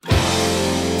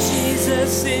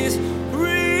Jesus is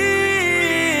real.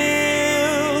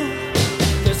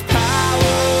 There's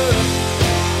power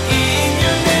in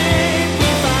your name. We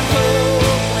find hope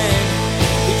when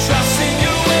we trust in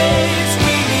your ways.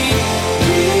 We need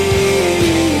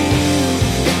real.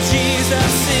 And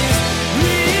Jesus is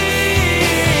real.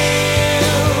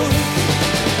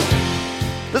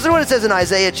 Listen to what it says in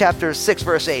Isaiah chapter 6,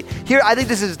 verse 8. Here, I think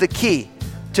this is the key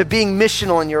to being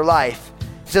missional in your life.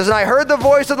 It says, and I heard the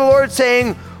voice of the Lord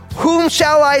saying, whom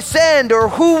shall I send, or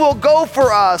who will go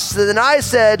for us? And then I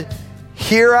said,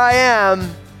 here I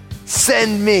am,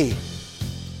 send me.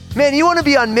 Man, you want to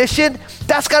be on mission?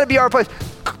 That's got to be our place.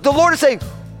 The Lord is saying,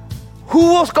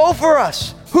 who will go for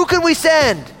us? Who can we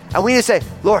send? And we need to say,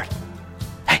 Lord,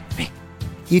 hey, me.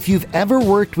 If you've ever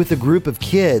worked with a group of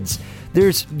kids,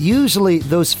 there's usually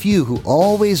those few who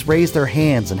always raise their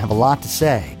hands and have a lot to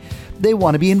say. They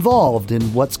want to be involved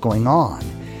in what's going on.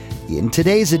 In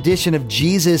today's edition of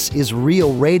Jesus is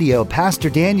Real Radio, Pastor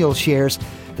Daniel shares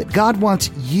that God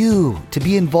wants you to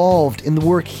be involved in the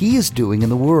work He is doing in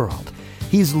the world.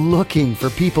 He's looking for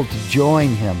people to join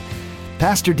Him.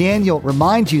 Pastor Daniel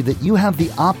reminds you that you have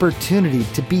the opportunity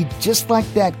to be just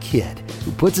like that kid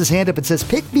who puts his hand up and says,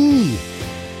 pick me.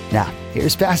 Now,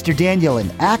 here's Pastor Daniel in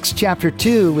Acts chapter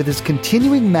 2 with his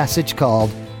continuing message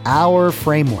called Our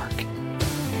Framework.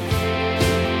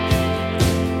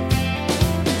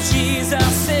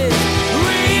 Jesus is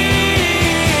real.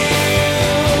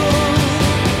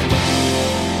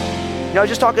 I was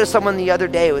just talking to someone the other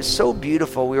day. It was so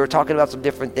beautiful. We were talking about some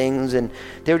different things, and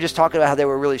they were just talking about how they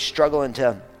were really struggling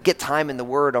to get time in the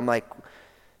Word. I'm like,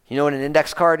 you know what an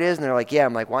index card is? And they're like, yeah.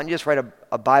 I'm like, why don't you just write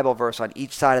a Bible verse on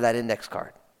each side of that index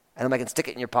card? And I'm like, and stick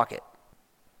it in your pocket.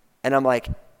 And I'm like,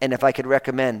 and if I could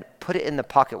recommend, put it in the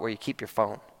pocket where you keep your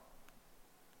phone.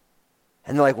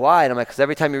 And they're like, why? And I'm like, because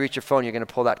every time you reach your phone, you're going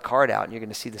to pull that card out and you're going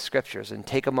to see the scriptures and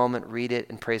take a moment, read it,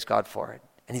 and praise God for it.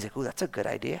 And he's like, ooh, that's a good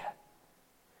idea.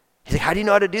 He's like, how do you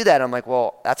know how to do that? I'm like,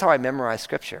 well, that's how I memorize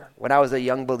scripture. When I was a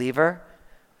young believer,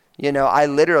 I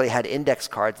literally had index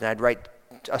cards and I'd write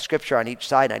a scripture on each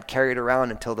side and I'd carry it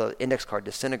around until the index card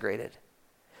disintegrated.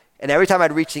 And every time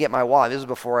I'd reach to get my wallet, this was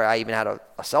before I even had a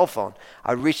cell phone,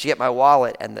 I'd reach to get my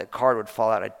wallet and the card would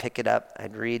fall out. I'd pick it up,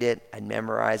 I'd read it, I'd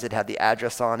memorize it, have the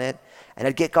address on it, and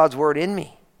I'd get God's word in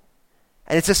me.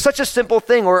 And it's just such a simple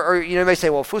thing. Or you may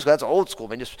say, well, Fusco, that's old school.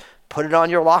 Man, just put it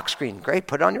on your lock screen. Great,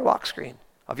 put it on your lock screen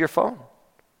of your phone.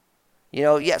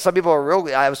 Some people are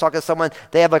real. I was talking to someone,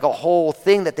 they have like a whole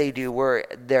thing that they do where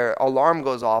their alarm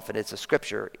goes off and it's a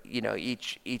scripture,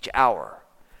 each hour.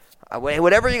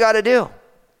 Whatever you got to do.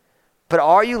 But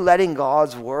are you letting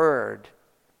God's word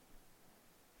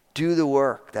do the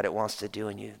work that it wants to do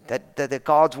in you? That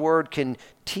God's word can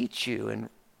teach you and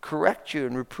correct you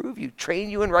and reprove you, train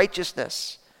you in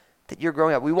righteousness, that you're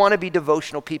growing up. We want to be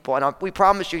devotional people. And we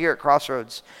promise you here at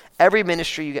Crossroads, every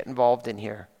ministry you get involved in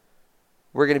here,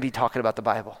 we're going to be talking about the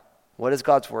Bible. What does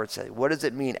God's word say? What does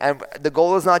it mean? And the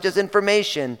goal is not just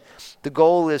information. The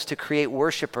goal is to create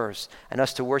worshipers and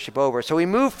us to worship over. So we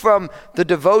move from the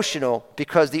devotional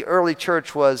because the early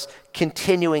church was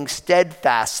continuing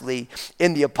steadfastly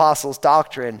in the apostles'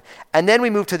 doctrine. And then we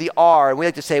move to the R, and we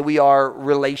like to say we are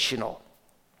relational.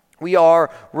 We are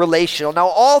relational. Now,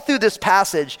 all through this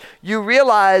passage, you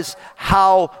realize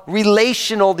how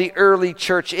relational the early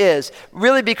church is.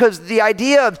 Really, because the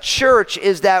idea of church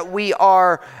is that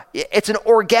it's an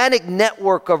organic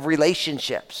network of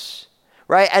relationships.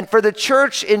 Right? And for the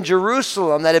church in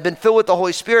Jerusalem that had been filled with the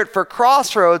Holy Spirit, for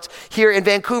Crossroads here in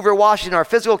Vancouver, Washington, our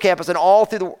physical campus, and all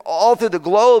through the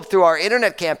globe, through our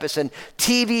internet campus and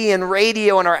TV and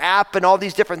radio and our app and all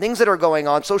these different things that are going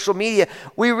on, social media,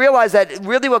 we realize that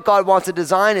really what God wants to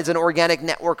design is an organic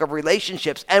network of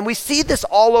relationships. And we see this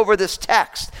all over this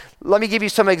text. Let me give you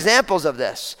some examples of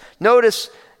this. Notice,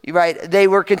 right, they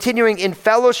were continuing in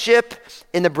fellowship,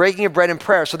 in the breaking of bread and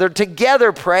prayer. So they're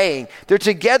together praying. They're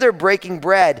together breaking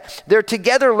bread. They're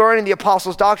together learning the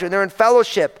apostles' doctrine. They're in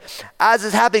fellowship. As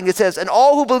is happening, it says, and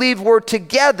all who believed were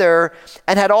together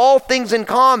and had all things in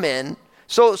common.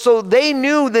 So they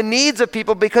knew the needs of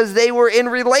people because they were in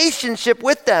relationship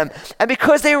with them. And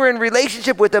because they were in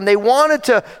relationship with them, they wanted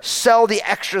to sell the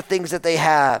extra things that they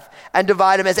have and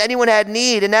divide them as anyone had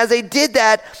need. And as they did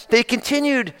that, they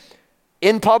continued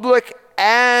in public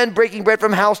and breaking bread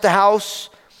from house to house,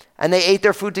 and they ate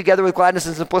their food together with gladness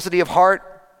and simplicity of heart.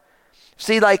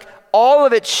 See, all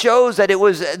of it shows that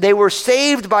they were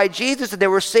saved by Jesus and they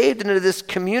were saved into this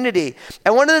community.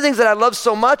 And one of the things that I love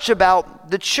so much about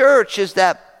the church is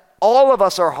that all of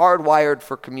us are hardwired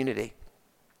for community.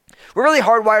 We're really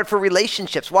hardwired for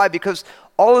relationships. Why? Because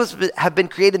all of us have been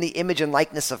created in the image and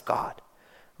likeness of God.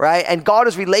 right? And God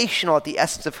is relational at the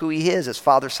essence of who he is as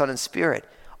Father, Son, and Spirit,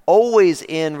 always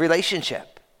in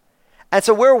relationship. And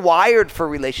so we're wired for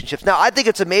relationships. Now, I think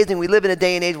it's amazing. We live in a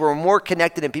day and age where we're more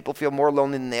connected and people feel more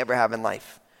lonely than they ever have in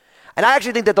life. And I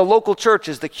actually think that the local church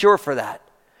is the cure for that,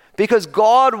 because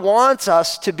God wants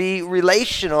us to be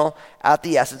relational at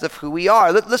the essence of who we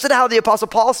are. Listen to how the Apostle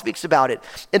Paul speaks about it.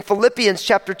 In Philippians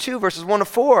chapter 2, verses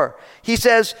 1-4, he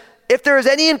says, if there is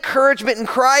any encouragement in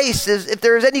Christ, if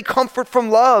there is any comfort from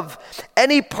love,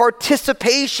 any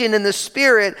participation in the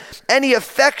Spirit, any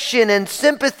affection and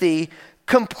sympathy,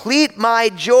 complete my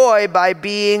joy by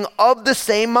being of the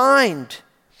same mind,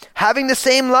 having the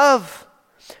same love,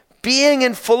 being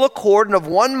in full accord and of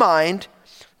one mind.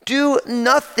 Do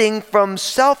nothing from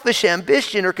selfish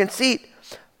ambition or conceit.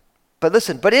 But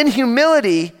listen, but in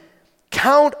humility,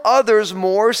 count others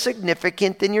more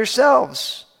significant than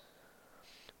yourselves.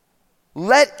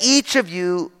 Let each of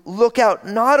you look out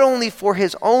not only for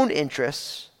his own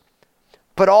interests,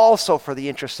 but also for the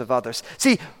interests of others.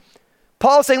 See,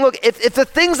 Paul's saying, look, if the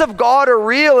things of God are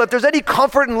real, if there's any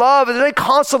comfort and love, if there's any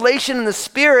consolation in the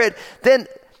Spirit, then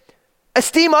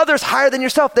esteem others higher than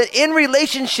yourself. That in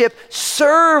relationship,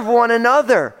 serve one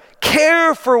another,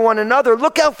 care for one another,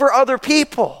 look out for other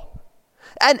people.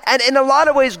 And in a lot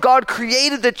of ways, God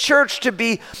created the church to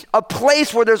be a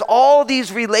place where there's all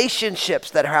these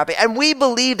relationships that are happening. And we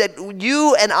believe that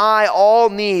you and I all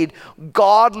need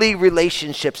godly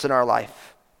relationships in our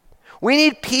life. We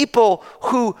need people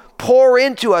who pour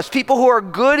into us, people who are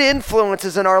good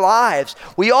influences in our lives.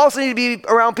 We also need to be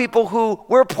around people who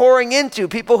we're pouring into,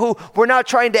 people who we're not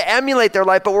trying to emulate their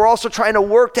life, but we're also trying to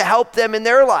work to help them in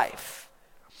their life.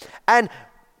 And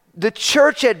the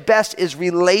church at best is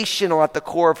relational at the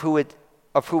core of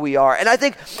who we are. And I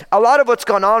think a lot of what's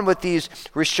gone on with these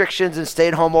restrictions and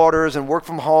stay-at-home orders and work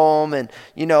from home and,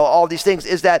 all these things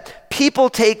is that people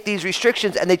take these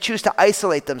restrictions and they choose to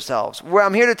isolate themselves. Where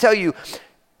I'm here to tell you,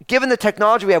 given the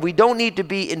technology we have, we don't need to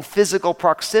be in physical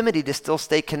proximity to still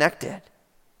stay connected.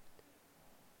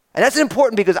 And that's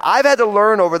important because I've had to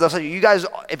learn over those. You guys,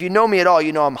 if you know me at all,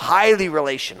 you know I'm highly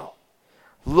relational.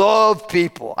 Love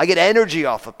people. I get energy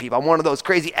off of people. I'm one of those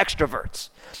crazy extroverts.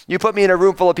 You put me in a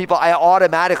room full of people, I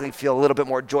automatically feel a little bit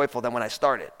more joyful than when I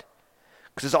started.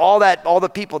 Because there's all the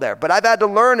people there. But I've had to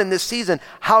learn in this season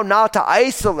how not to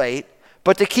isolate,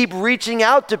 but to keep reaching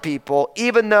out to people,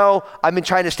 even though I've been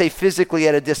trying to stay physically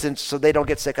at a distance so they don't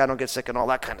get sick, I don't get sick, and all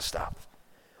that kind of stuff.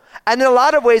 And in a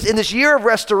lot of ways, in this year of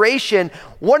restoration,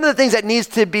 one of the things that needs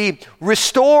to be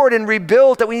restored and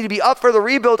rebuilt, that we need to be up for the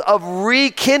rebuild of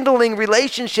rekindling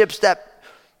relationships that,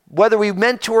 whether we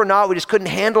meant to or not, we just couldn't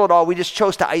handle it all. We just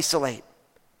chose to isolate.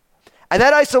 And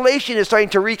that isolation is starting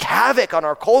to wreak havoc on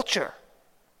our culture.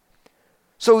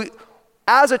 So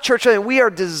as a church, we are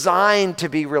designed to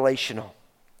be relational.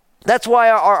 That's why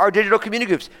our digital community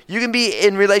groups, you can be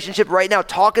in relationship right now,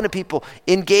 talking to people,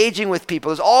 engaging with people.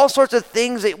 There's all sorts of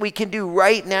things that we can do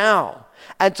right now.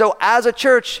 And so as a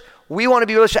church, we want to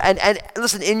be relational. And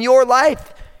listen, in your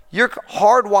life, you're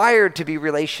hardwired to be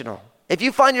relational. If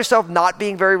you find yourself not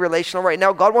being very relational right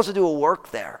now, God wants to do a work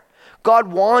there.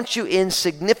 God wants you in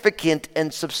significant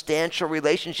and substantial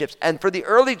relationships. And for the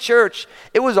early church,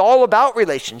 it was all about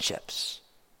relationships.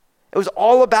 It was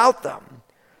all about them.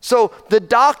 So the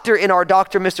doctor in our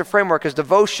Dr. Mr. framework is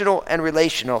devotional and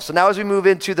relational. So now as we move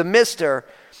into the Mr.,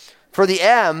 for the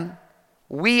M,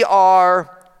 we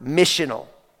are missional.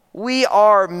 We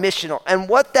are missional. And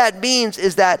what that means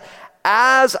is that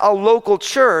as a local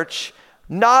church,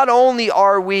 not only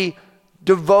are we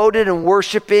devoted and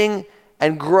worshiping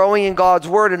and growing in God's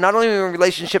word, and not only in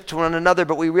relationship to one another,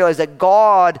 but we realize that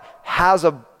God has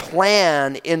a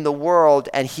plan in the world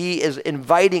and he is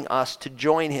inviting us to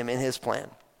join him in his plan.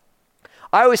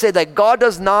 I always say that God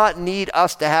does not need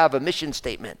us to have a mission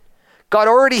statement. God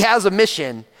already has a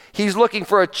mission. He's looking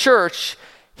for a church,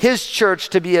 his church,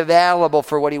 to be available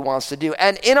for what he wants to do.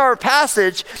 And in our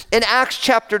passage in Acts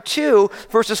chapter 2,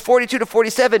 verses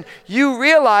 42-47, you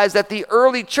realize that the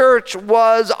early church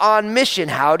was on mission.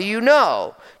 How do you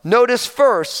know? Notice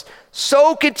first,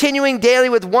 so continuing daily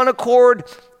with one accord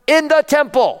in the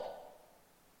temple.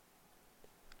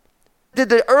 Did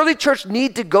the early church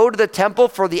need to go to the temple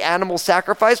for the animal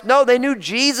sacrifice? No, they knew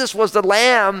Jesus was the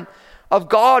Lamb of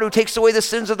God who takes away the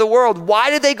sins of the world. Why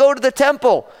did they go to the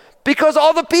temple? Because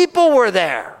all the people were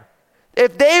there.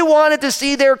 If they wanted to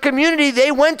see their community,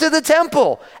 they went to the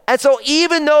temple. And so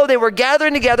even though they were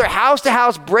gathering together house to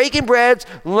house, breaking breads,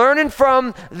 learning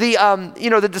from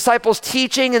the disciples'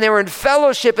 teaching, and they were in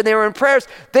fellowship and they were in prayers,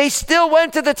 they still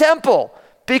went to the temple.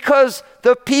 Because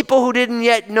the people who didn't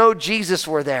yet know Jesus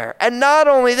were there. And not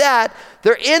only that,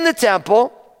 they're in the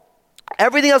temple,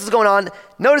 Everything else is going on.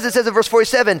 Notice it says in verse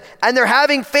 47, and they're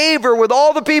having favor with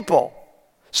all the people.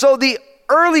 So the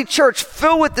early church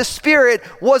filled with the Spirit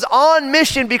was on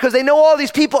mission because they know all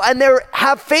these people and they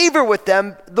have favor with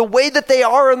them the way that they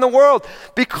are in the world.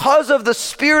 Because of the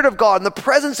Spirit of God and the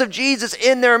presence of Jesus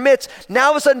in their midst, now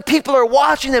all of a sudden people are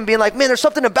watching them being like, man, there's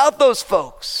something about those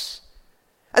folks.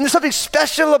 And there's something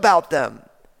special about them.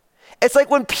 It's like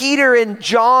when Peter and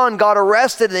John got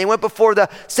arrested and they went before the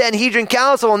Sanhedrin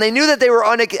Council and they knew that they were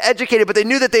uneducated, but they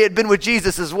knew that they had been with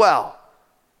Jesus as well.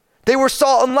 They were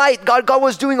salt and light. God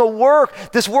was doing a work,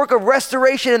 this work of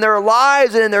restoration in their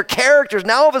lives and in their characters.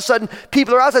 Now all of a sudden,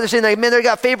 people are outside, they're saying, like, man, they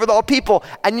got favor with all people.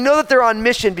 And you know that they're on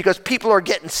mission because people are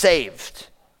getting saved.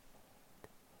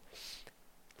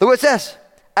 Look what it says.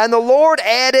 And the Lord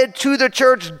added to the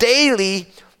church daily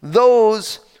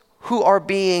those who are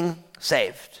being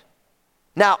saved.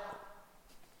 Now,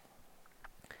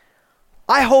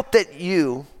 I hope that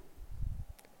you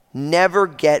never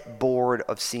get bored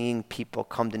of seeing people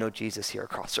come to know Jesus here at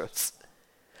Crossroads.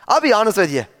 I'll be honest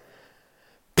with you.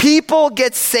 People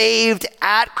get saved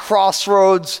at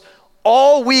Crossroads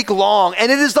all week long,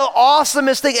 and it is the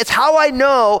awesomest thing. It's how I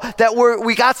know that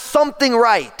we got something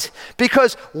right,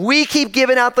 because we keep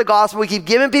giving out the gospel, we keep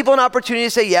giving people an opportunity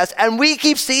to say yes, and we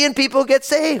keep seeing people get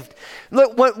saved.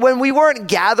 Look, when we weren't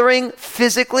gathering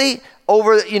physically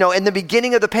over, in the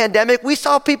beginning of the pandemic, we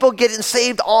saw people getting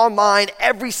saved online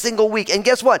every single week. And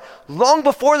guess what? Long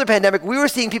before the pandemic, we were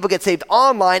seeing people get saved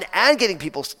online and getting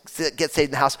people get saved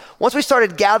in the house. Once we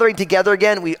started gathering together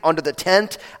again, we under the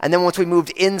tent, and then once we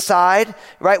moved inside,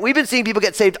 right? We've been seeing people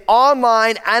get saved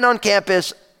online and on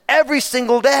campus every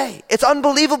single day. It's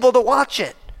unbelievable to watch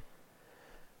it.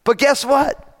 But guess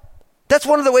what? That's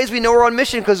one of the ways we know we're on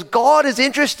mission, because God is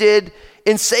interested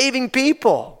in saving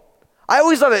people. I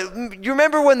always love it. You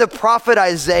remember when the prophet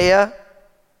Isaiah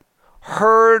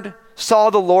saw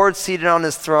the Lord seated on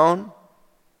his throne?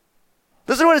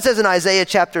 Listen to what it says in Isaiah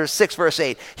chapter 6, verse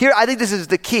 8. Here, I think this is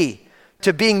the key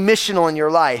to being missional in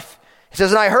your life. It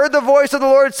says, and I heard the voice of the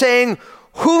Lord saying,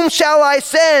 whom shall I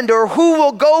send, or who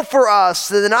will go for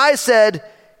us? And then I said,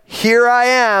 here I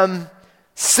am,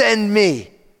 send me.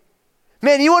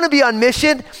 Man, you want to be on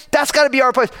mission? That's got to be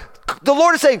our place. The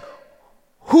Lord is saying,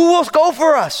 who will go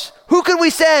for us? Who can we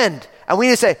send? And we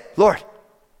need to say, Lord,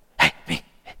 hey, me.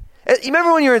 You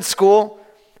remember when you were in school?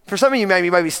 For some of you,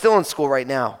 you might be still in school right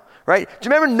now, right? Do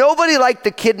you remember nobody liked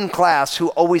the kid in class who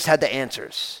always had the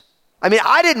answers? I mean,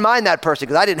 I didn't mind that person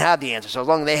because I didn't have the answer. So as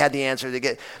long as they had the answer, they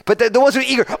get. But the ones who are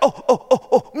eager,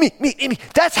 me.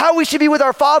 That's how we should be with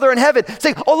our Father in heaven,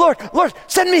 saying, oh, Lord,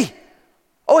 send me.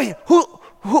 Oh, wait,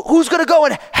 who's going to go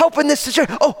and help in this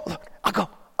situation? Oh, Lord,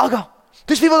 I'll go.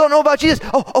 These people don't know about Jesus.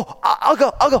 I'll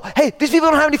go. Hey, these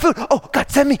people don't have any food. Oh, God,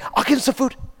 send me. I'll give them some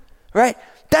food, right?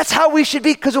 That's how we should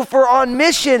be, because if we're on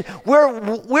mission, we're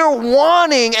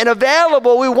wanting and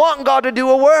available. We want God to do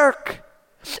a work.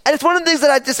 And it's one of the things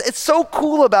that it's so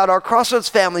cool about our Crossroads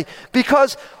family,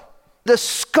 because the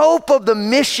scope of the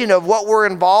mission of what we're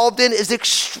involved in is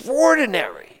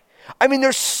extraordinary. I mean,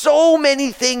 there's so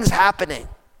many things happening.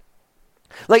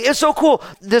 Like, it's so cool.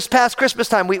 This past Christmas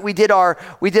time, we did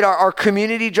our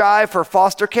community drive for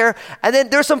foster care. And then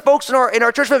there's some folks in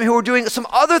our church family who were doing some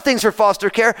other things for foster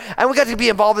care, and we got to be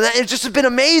involved in that. And it's just been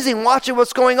amazing watching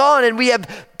what's going on. And we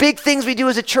have big things we do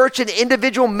as a church, and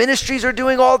individual ministries are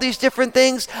doing all these different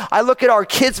things. I look at our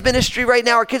kids ministry right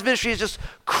now. Our kids ministry is just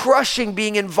crushing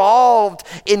being involved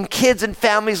in kids and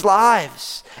families'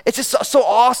 lives. It's just so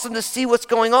awesome to see what's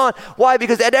going on. Why?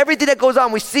 Because at everything that goes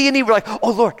on, we see a need. We're like,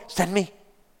 oh, Lord, send me.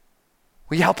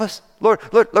 Will you help us? Lord,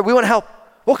 we want to help.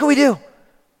 What can we do?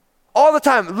 All the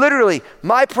time, literally,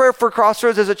 my prayer for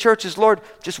Crossroads as a church is, Lord,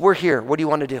 we're here. What do you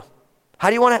want to do? How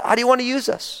do you want to use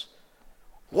us?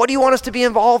 What do you want us to be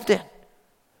involved in?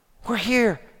 We're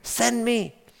here. Send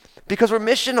me. Because we're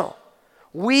missional.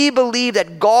 We believe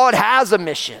that God has a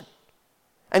mission.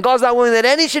 And God's not willing that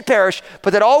any should perish,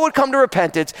 but that all would come to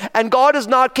repentance. And God is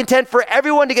not content for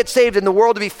everyone to get saved and the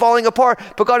world to be falling apart.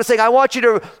 But God is saying, I want you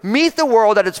to meet the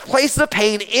world at its place of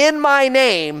pain in my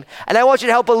name. And I want you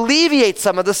to help alleviate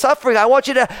some of the suffering. I want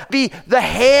you to be the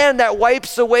hand that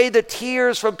wipes away the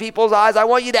tears from people's eyes. I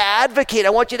want you to advocate. I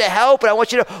want you to help. And I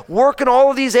want you to work in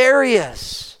all of these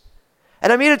areas.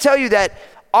 And I'm here to tell you that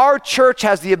our church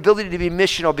has the ability to be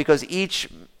missional because each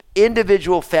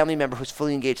individual family member who's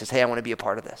fully engaged says, hey, I want to be a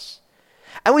part of this.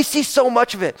 And we see so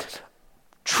much of it.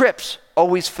 Trips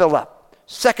always fill up.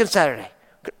 Second Saturday,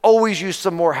 could always use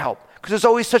some more help. because there's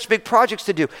always such big projects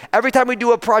to do. Every time we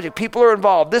do a project, people are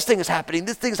involved. This thing is happening.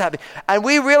 This thing's happening. And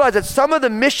we realize that some of the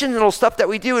missional stuff that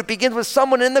we do, it begins with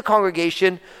someone in the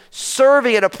congregation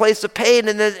serving at a place of pain,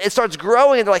 and then it starts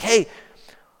growing, and they're like, hey,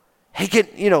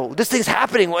 this thing's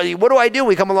happening. What do I do?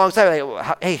 We come alongside.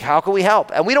 Like, hey, how can we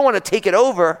help? And we don't want to take it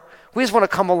over. We just want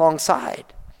to come alongside.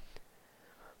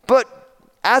 But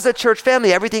as a church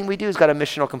family, everything we do has got a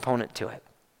missional component to it.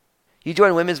 You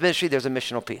join women's ministry, there's a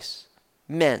missional piece.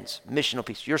 Men's missional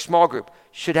piece. Your small group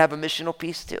should have a missional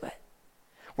piece to it.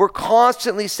 We're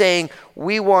constantly saying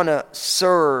we want to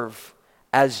serve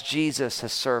as Jesus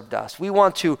has served us. We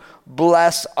want to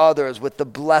bless others with the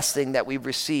blessing that we've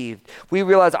received. We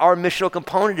realize our missional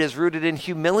component is rooted in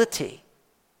humility.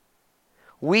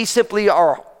 We simply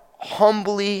are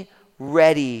humbly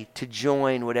ready to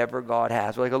join whatever God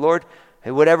has. We're like, Lord,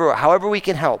 however we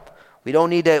can help. We don't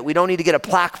need to get a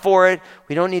plaque for it.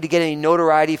 We don't need to get any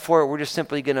notoriety for it. We're just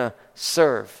simply going to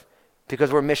serve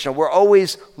because we're missional. We're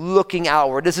always looking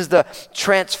outward. This is the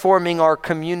transforming our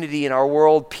community and our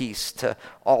world piece to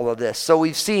all of this. So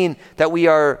we've seen that we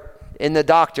are in the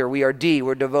doctor. We are D,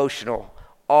 we're devotional.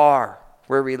 R,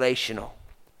 we're relational.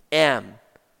 M,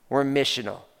 we're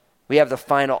missional. We have the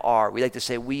final R. We like to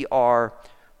say we are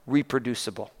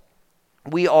reproducible.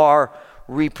 We are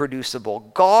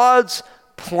reproducible. God's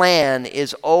plan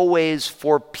is always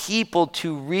for people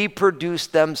to reproduce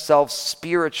themselves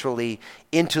spiritually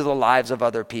into the lives of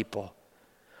other people.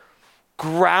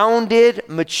 Grounded,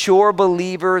 mature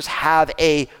believers have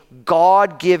a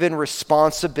God-given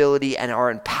responsibility and are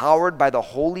empowered by the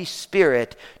Holy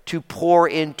Spirit to pour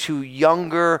into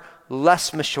younger,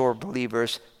 less mature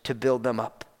believers to build them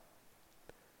up.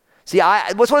 See,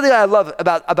 what's one thing I love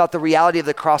about the reality of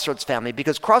the Crossroads family,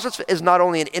 because Crossroads is not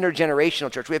only an intergenerational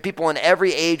church. We have people in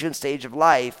every age and stage of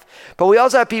life, but we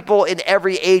also have people in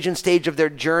every age and stage of their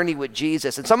journey with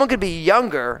Jesus. And someone could be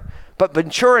younger, but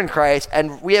mature in Christ,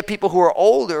 and we have people who are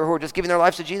older who are just giving their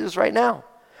lives to Jesus right now.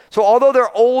 So although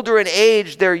they're older in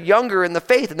age, they're younger in the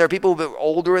faith, and there are people who are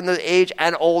older in the age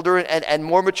and older and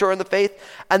more mature in the faith.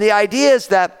 And the idea is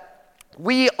that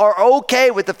we are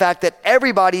okay with the fact that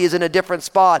everybody is in a different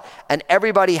spot and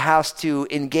everybody has to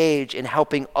engage in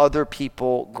helping other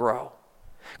people grow.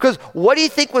 Because what do you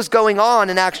think was going on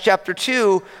in Acts chapter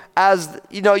 2 as,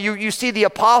 you see the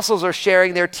apostles are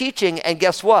sharing their teaching, and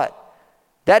guess what?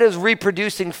 That is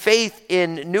reproducing faith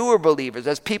in newer believers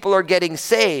as people are getting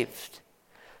saved.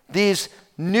 These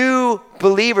new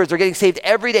believers are getting saved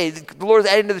every day. The Lord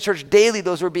is adding to the church daily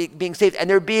those who are being saved, and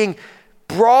they're being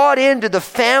brought into the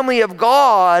family of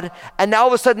God, and now all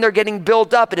of a sudden they're getting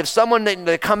built up. And if someone,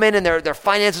 they come in and their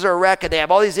finances are a wreck and they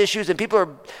have all these issues and people are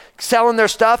selling their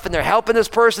stuff and they're helping this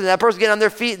person and that person getting on their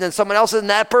feet, and then someone else and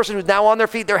that person who's now on their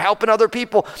feet, they're helping other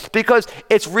people because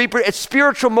it's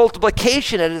spiritual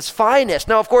multiplication at its finest.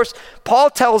 Now, of course,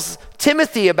 Paul tells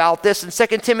Timothy about this in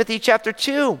 2 Timothy chapter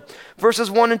 2, verses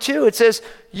 1 and 2. It says,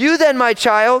 "You then, my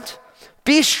child,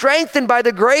 be strengthened by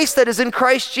the grace that is in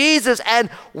Christ Jesus, and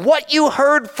what you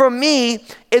heard from me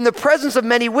in the presence of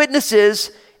many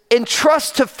witnesses,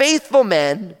 entrust to faithful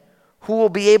men who will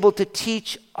be able to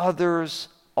teach others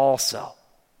also."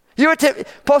 You know what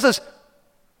Paul says?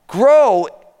 Grow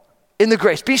in the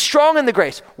grace. Be strong in the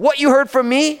grace. What you heard from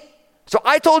me, so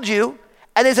I told you,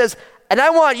 and it says, and I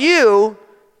want you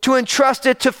to entrust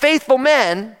it to faithful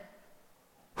men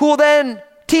who will then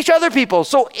teach other people.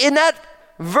 So in that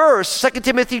verse, 2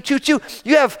 Timothy 2:2,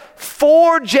 you have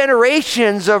 4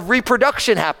 generations of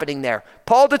reproduction happening there.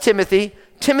 Paul to Timothy,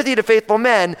 Timothy to faithful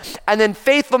men, and then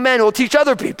faithful men will teach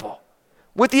other people,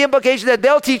 with the implication that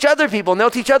they'll teach other people, and they'll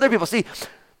teach other people. See,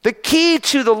 the key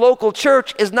to the local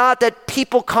church is not that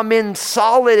people come in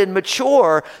solid and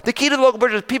mature. The key to the local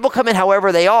church is people come in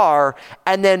however they are,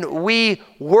 and then we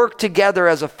work together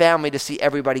as a family to see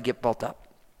everybody get built up.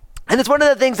 And it's one of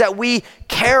the things that we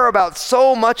care about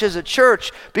so much as a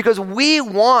church, because we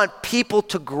want people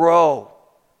to grow.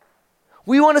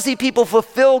 We want to see people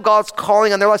fulfill God's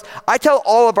calling on their lives. I tell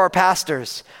all of our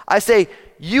pastors, I say,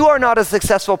 you are not a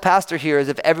successful pastor here as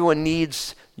if everyone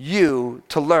needs you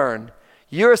to learn.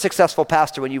 You're a successful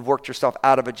pastor when you've worked yourself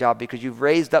out of a job because you've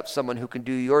raised up someone who can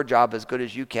do your job as good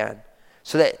as you can.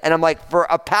 And I'm like, for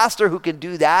a pastor who can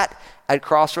do that at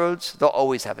Crossroads, they'll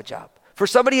always have a job. For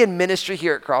somebody in ministry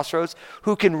here at Crossroads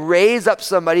who can raise up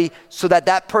somebody so that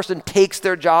that person takes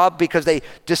their job because they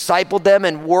discipled them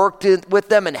and worked with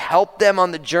them and helped them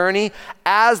on the journey,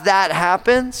 as that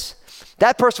happens,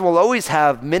 that person will always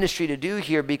have ministry to do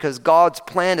here, because God's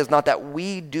plan is not that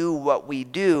we do what we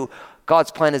do. God's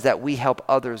plan is that we help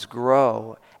others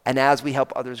grow. And as we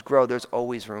help others grow, there's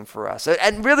always room for us.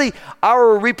 And really,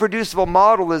 our reproducible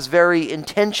model is very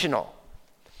intentional.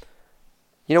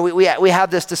 You know, we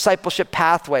have this discipleship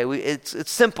pathway.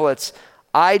 It's simple. It's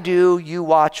I do, you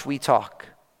watch, we talk.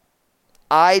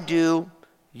 I do,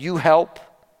 you help,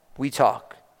 we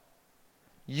talk.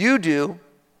 You do,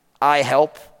 I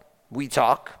help, we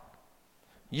talk.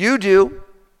 You do,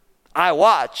 I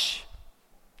watch,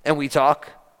 and we talk.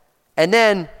 And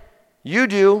then you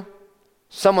do,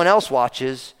 someone else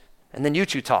watches, and then you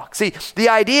two talk. See, the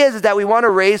idea is that we want to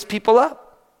raise people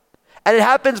up. And it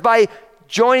happens by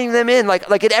joining them in.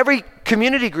 Like in every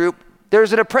community group,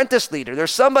 there's an apprentice leader.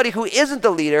 There's somebody who isn't the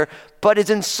leader, but is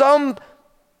in some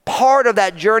part of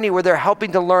that journey where they're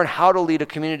helping to learn how to lead a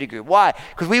community group. Why?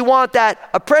 Because we want that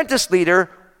apprentice leader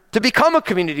to become a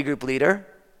community group leader.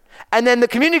 And then the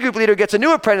community group leader gets a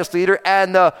new apprentice leader,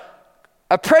 and the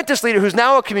apprentice leader who's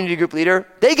now a community group leader,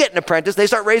 they get an apprentice, they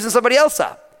start raising somebody else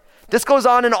up. This goes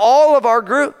on in all of our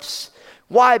groups.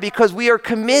 Why? Because we are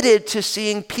committed to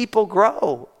seeing people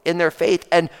grow in their faith,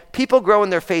 and people grow in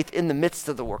their faith in the midst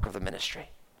of the work of the ministry.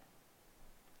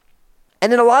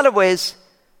 And in a lot of ways,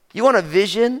 you want a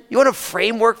vision, you want a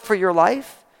framework for your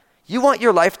life, you want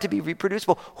your life to be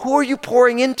reproducible. Who are you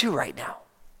pouring into right now?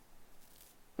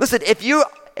 Listen, if you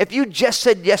just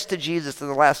said yes to Jesus in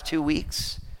the last 2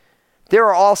 weeks, there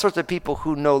are all sorts of people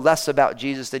who know less about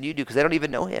Jesus than you do because they don't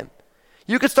even know him.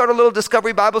 You could start a little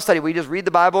discovery Bible study where you just read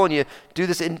the Bible and you do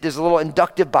this, there's a little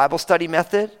inductive Bible study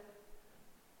method.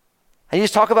 And you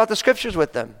just talk about the scriptures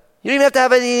with them. You don't even have to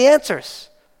have any answers.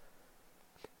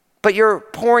 But you're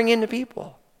pouring into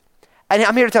people. And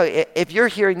I'm here to tell you, if you're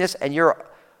hearing this and you've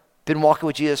been walking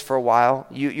with Jesus for a while,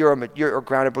 you're a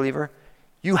grounded believer,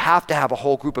 you have to have a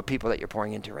whole group of people that you're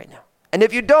pouring into right now. And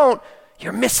if you don't,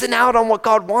 you're missing out on what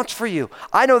God wants for you.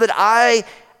 I know that I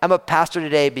am a pastor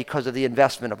today because of the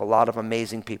investment of a lot of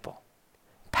amazing people.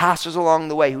 Pastors along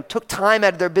the way who took time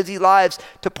out of their busy lives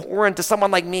to pour into someone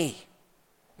like me.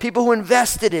 People who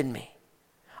invested in me.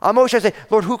 I'm always trying to say,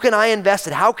 Lord, who can I invest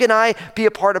in? How can I be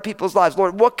a part of people's lives?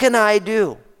 Lord, what can I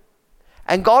do?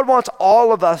 And God wants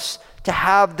all of us to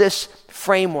have this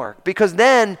framework, because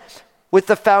then with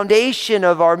the foundation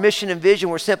of our mission and vision,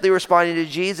 we're simply responding to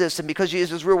Jesus. And because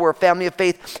Jesus is real, we're a family of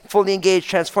faith, fully engaged,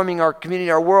 transforming our community,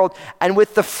 our world. And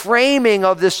with the framing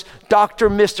of this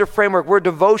Dr. Mr. framework, we're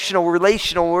devotional, we're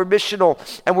relational, we're missional,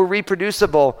 and we're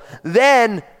reproducible.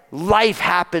 Then life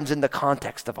happens in the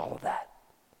context of all of that.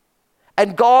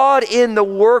 And God, in the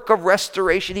work of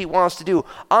restoration he wants to do,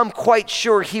 I'm quite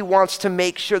sure he wants to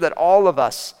make sure that all of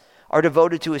us are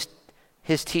devoted to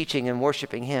his teaching and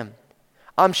worshiping him.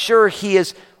 I'm sure he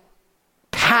is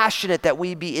passionate that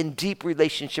we be in deep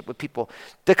relationship with people.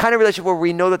 The kind of relationship where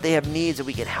we know that they have needs and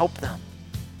we can help them.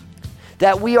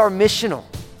 That we are missional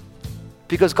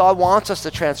because God wants us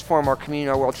to transform our community,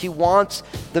 our world. He wants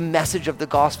the message of the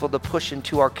gospel to push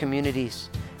into our communities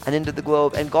and into the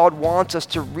globe. And God wants us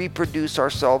to reproduce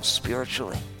ourselves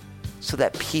spiritually so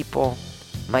that people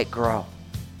might grow.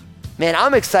 Man,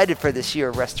 I'm excited for this year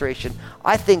of restoration.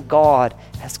 I think God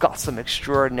has got some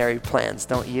extraordinary plans,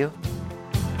 don't you?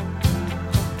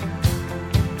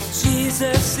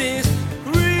 Jesus is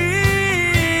real.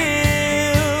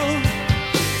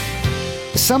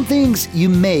 Some things you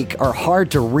make are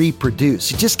hard to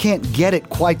reproduce. You just can't get it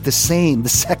quite the same the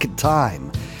second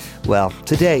time. Well,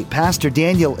 today, Pastor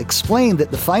Daniel explained that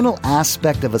the final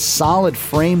aspect of a solid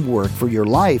framework for your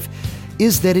life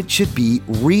is that it should be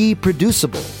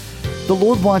reproducible. The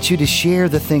Lord wants you to share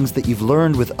the things that you've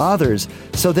learned with others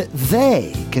so that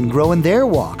they can grow in their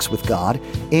walks with God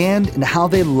and in how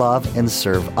they love and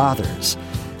serve others.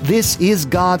 This is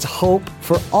God's hope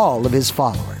for all of his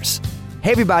followers. Hey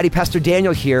everybody, Pastor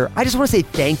Daniel here. I just want to say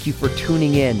thank you for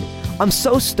tuning in. I'm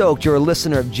so stoked you're a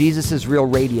listener of Jesus is Real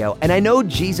Radio, and I know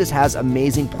Jesus has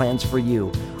amazing plans for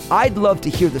you. I'd love to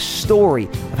hear the story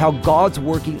of how God's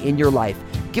working in your life.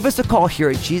 Give us a call here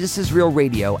at Jesus is Real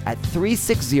Radio at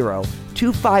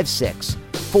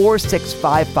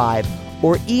 360-256-4655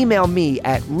 or email me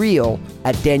at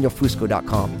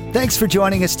real@danielfusco.com. Thanks for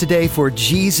joining us today for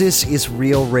Jesus is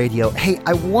Real Radio. Hey,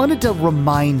 I wanted to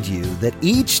remind you that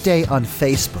each day on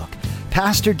Facebook,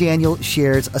 Pastor Daniel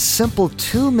shares a simple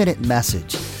 2-minute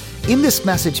message. In this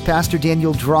message, Pastor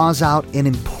Daniel draws out an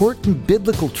important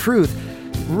biblical truth,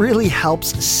 really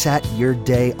helps set your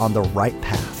day on the right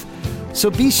path. So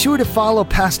be sure to follow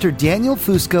Pastor Daniel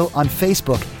Fusco on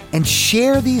Facebook and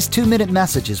share these 2-minute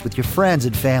messages with your friends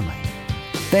and family.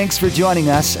 Thanks for joining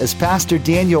us as Pastor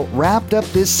Daniel wrapped up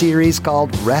this series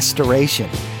called Restoration.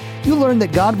 You learned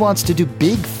that God wants to do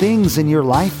big things in your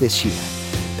life this year.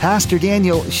 Pastor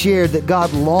Daniel shared that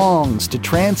God longs to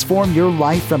transform your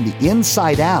life from the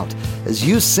inside out as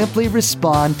you simply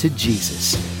respond to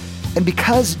Jesus. And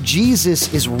because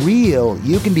Jesus is real,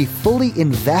 you can be fully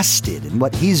invested in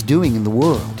what He's doing in the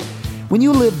world. When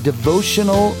you live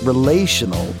devotional,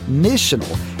 relational,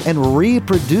 missional, and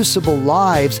reproducible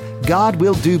lives, God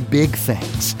will do big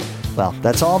things. Well,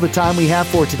 that's all the time we have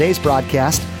for today's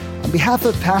broadcast. On behalf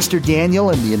of Pastor Daniel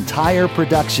and the entire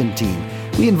production team,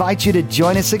 we invite you to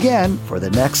join us again for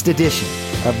the next edition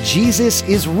of Jesus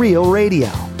is Real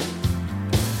Radio.